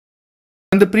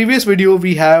In the previous video,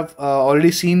 we have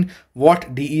already seen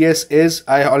what DES is.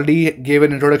 I already gave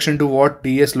an introduction to what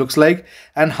DES looks like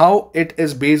and how it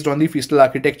is based on the Feastal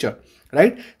architecture,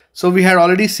 right? So we had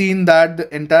already seen that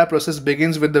the entire process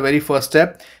begins with the very first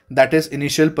step, that is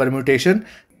initial permutation.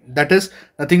 That is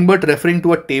nothing but referring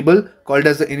to a table called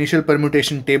as the initial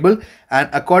permutation table, and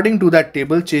according to that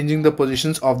table, changing the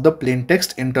positions of the plain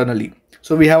text internally.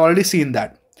 So we have already seen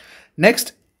that.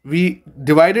 Next, we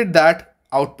divided that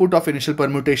output of initial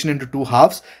permutation into two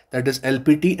halves, that is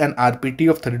LPT and RPT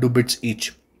of 32 bits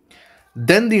each.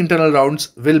 Then the internal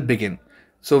rounds will begin.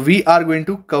 So we are going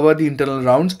to cover the internal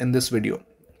rounds in this video.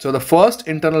 So the first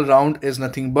internal round is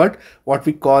nothing but what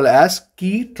we call as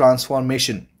key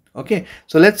transformation. Okay,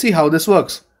 so let's see how this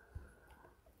works.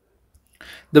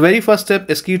 The very first step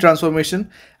is key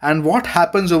transformation, and what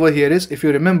happens over here is, if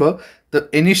you remember the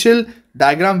initial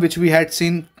diagram which we had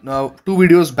seen 2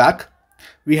 videos back,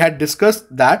 we had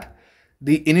discussed that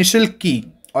the initial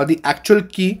key or the actual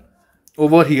key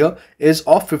over here is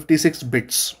of 56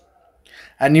 bits.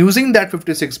 And using that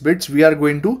 56 bits, we are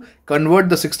going to convert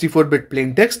the 64-bit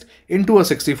plain text into a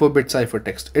 64-bit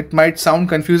ciphertext. It might sound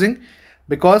confusing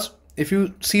because if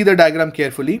you see the diagram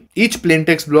carefully, each plain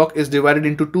text block is divided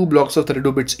into 2 blocks of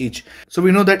 32 bits each. So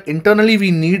we know that internally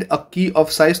we need a key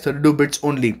of size 32 bits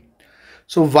only.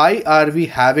 So why are we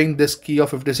having this key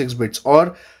of 56 bits?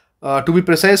 Or to be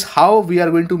precise, how we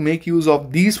are going to make use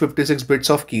of these 56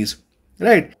 bits of keys,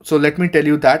 right? So let me tell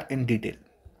you that in detail.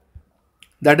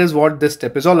 That is what this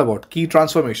step is all about, key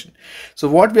transformation. So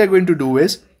what we are going to do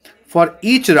is, for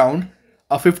each round,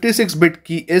 a 56-bit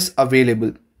key is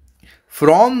available.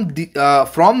 From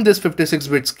this 56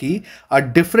 bits key, a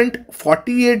different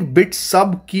 48-bit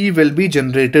sub key will be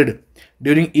generated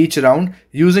during each round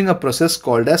using a process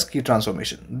called as key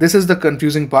transformation. This is the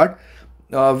confusing part.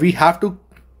 We have to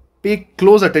pay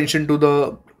close attention to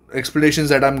the explanations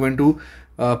that I'm going to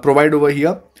provide over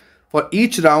here. For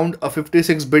each round, a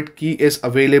 56-bit key is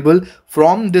available.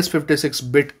 From this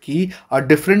 56-bit key, a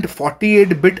different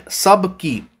 48-bit sub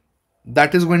key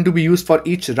that is going to be used for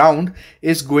each round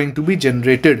is going to be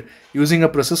generated using a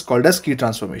process called as key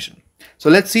transformation.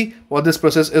 So let's see what this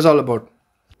process is all about.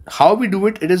 How we do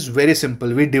it, it is very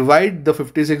simple. We divide the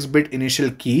 56-bit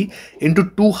initial key into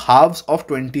 2 halves of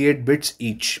 28 bits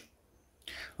each.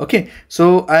 Okay,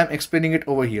 so I am explaining it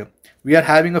over here. We are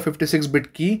having a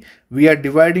 56-bit key. We are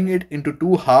dividing it into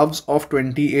 2 halves of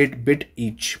 28-bit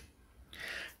each.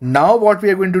 Now what we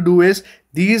are going to do is,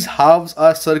 these halves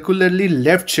are circularly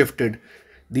left shifted.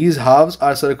 These halves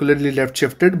are circularly left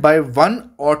shifted by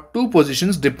 1 or 2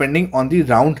 positions depending on the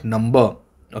round number.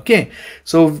 Okay,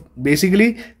 so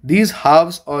basically these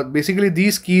halves, or basically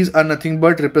these keys, are nothing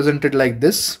but represented like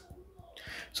this.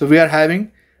 So we are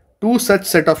having 2 such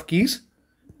set of keys,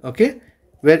 okay,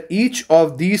 where each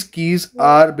of these keys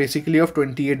are basically of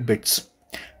 28 bits.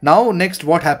 Now next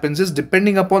what happens is,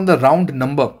 depending upon the round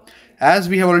number, as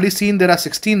we have already seen, there are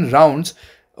 16 rounds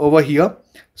over here.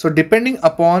 So depending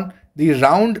upon the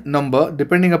round number,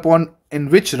 depending upon in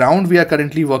which round we are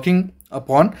currently working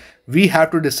upon, we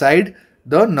have to decide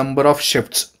the number of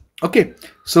shifts. Okay,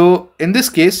 so in this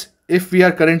case, if we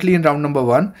are currently in round number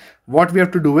 1, what we have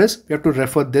to do is, we have to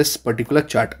refer this particular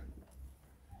chart.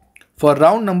 For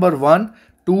round number 1,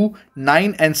 2,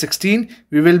 9 and 16,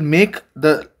 we will make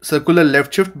the circular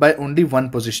left shift by only 1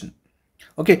 position.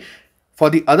 Okay, for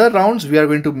the other rounds, we are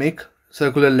going to make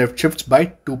circular left shifts by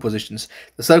 2 positions.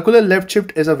 The circular left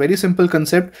shift is a very simple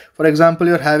concept. For example,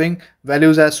 you're having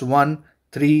values as 1,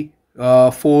 3,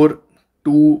 4,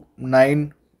 2,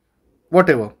 9,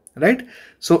 whatever, right?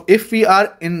 So if we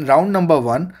are in round number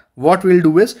 1, what we'll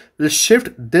do is, we'll shift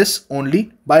this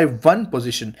only by 1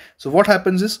 position. So what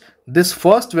happens is, this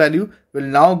first value will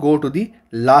now go to the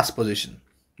last position.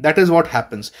 That is what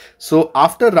happens. So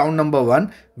after round number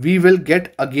 1, we will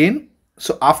get again,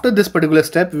 so after this particular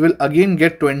step, we will again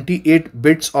get 28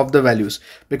 bits of the values,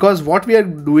 because what we are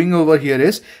doing over here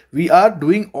is, we are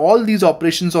doing all these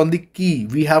operations on the key.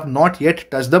 We have not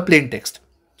yet touched the plain text.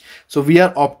 So we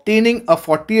are obtaining a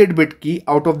 48-bit key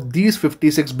out of these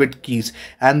 56-bit keys,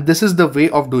 and this is the way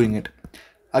of doing it.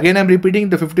 Again, I'm repeating,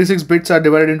 the 56 bits are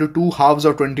divided into 2 halves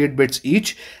of 28 bits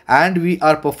each, and we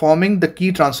are performing the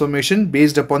key transformation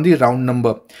based upon the round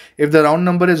number. If the round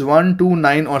number is 1, 2,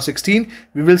 9 or 16,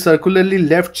 we will circularly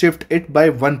left shift it by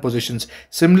 1 positions.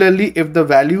 Similarly, if the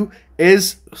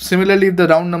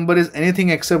round number is anything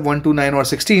except 1, 2, 9 or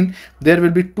 16, there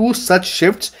will be 2 such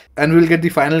shifts, and we'll get the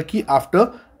final key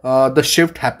after the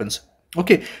shift happens.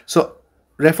 Okay, so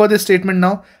refer this statement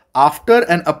now. After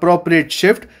an appropriate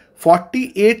shift,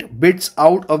 48 bits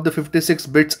out of the 56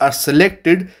 bits are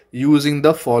selected using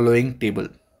the following table.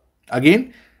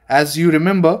 Again, As you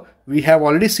remember, we have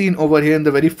already seen over here in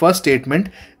the very first statement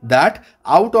that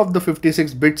out of the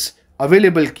 56 bits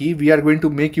available key, we are going to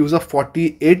make use of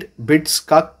 48 bits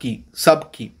ka key,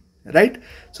 sub key, right?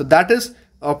 So that is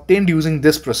obtained using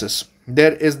this process.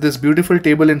 There is this beautiful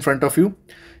table in front of you.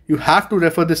 You have to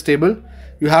refer this table.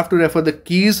 You have to refer the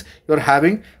keys you're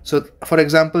having. So for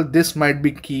example, this might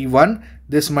be key 1,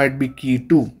 this might be key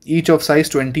 2, each of size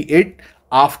 28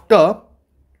 after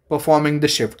performing the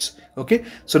shifts. Okay,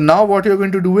 so now what you're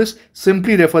going to do is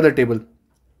simply refer the table.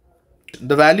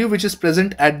 The value which is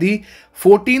present at the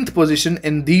 14th position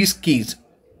in these keys,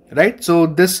 right? So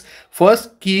this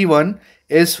first key 1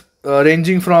 is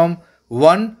ranging from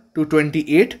 1 to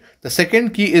 28. The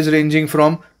second key is ranging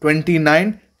from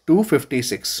 29 to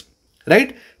 56,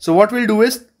 right? So what we'll do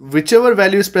is, whichever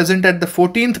value is present at the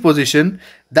 14th position,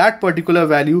 that particular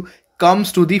value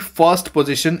comes to the first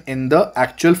position in the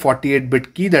actual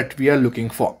 48-bit key that we are looking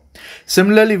for.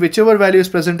 Similarly, whichever value is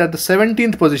present at the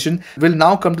 17th position will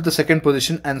now come to the second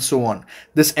position, and so on.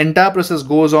 This entire process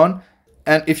goes on,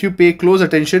 and if you pay close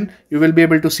attention, you will be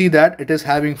able to see that it is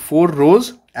having 4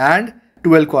 rows and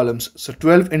 12 columns. So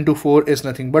 12 into 4 is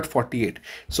nothing but 48.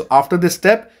 So after this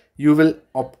step, you will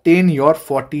obtain your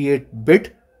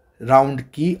 48-bit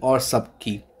round key or sub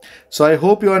key. So I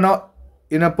hope you are now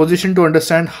in a position to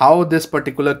understand how this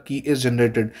particular key is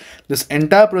generated. This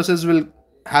entire process will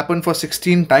happen for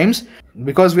 16 times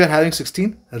because we are having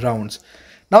 16 rounds.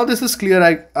 Now this is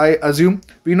clear, I assume.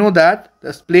 We know that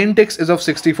the plain text is of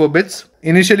 64 bits.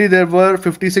 Initially there were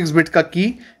 56-bit ka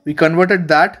key. We converted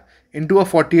that into a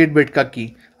 48-bit ka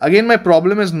key. Again, my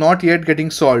problem is not yet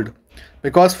getting solved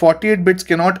because 48 bits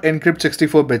cannot encrypt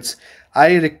 64 bits.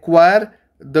 I require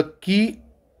the key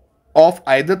of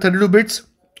either 32 bits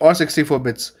or 64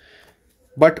 bits.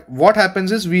 But what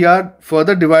happens is we are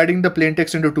further dividing the plain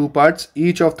text into 2 parts,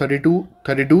 each of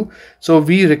 32. So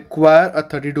we require a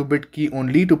 32-bit key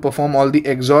only to perform all the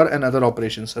XOR and other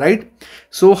operations, right?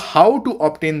 So how to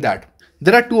obtain that?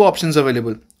 There are 2 options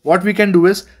available. What we can do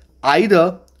is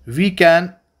either we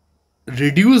can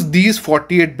reduce these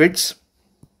 48 bits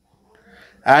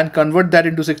and convert that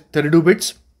into 32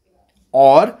 bits,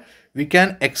 or we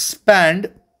can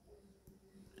expand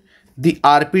the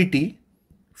RPT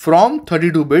from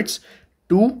 32 bits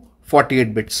to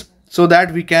 48 bits so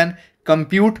that we can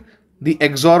compute the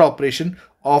XOR operation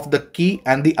of the key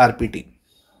and the RPT.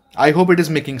 I hope it is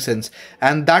making sense.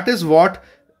 And that is what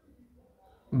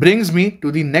brings me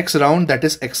to the next round, that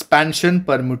is expansion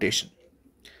permutation.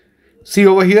 See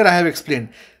over here, I have explained.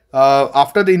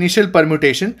 After the initial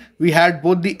permutation, we had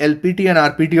both the LPT and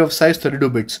RPT of size 32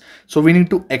 bits. So we need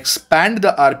to expand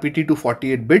the RPT to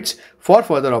 48 bits for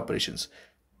further operations.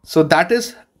 So that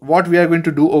is what we are going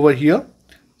to do over here.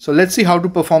 So let's see how to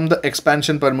perform the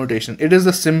expansion permutation. It is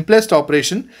the simplest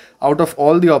operation out of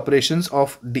all the operations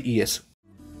of DES.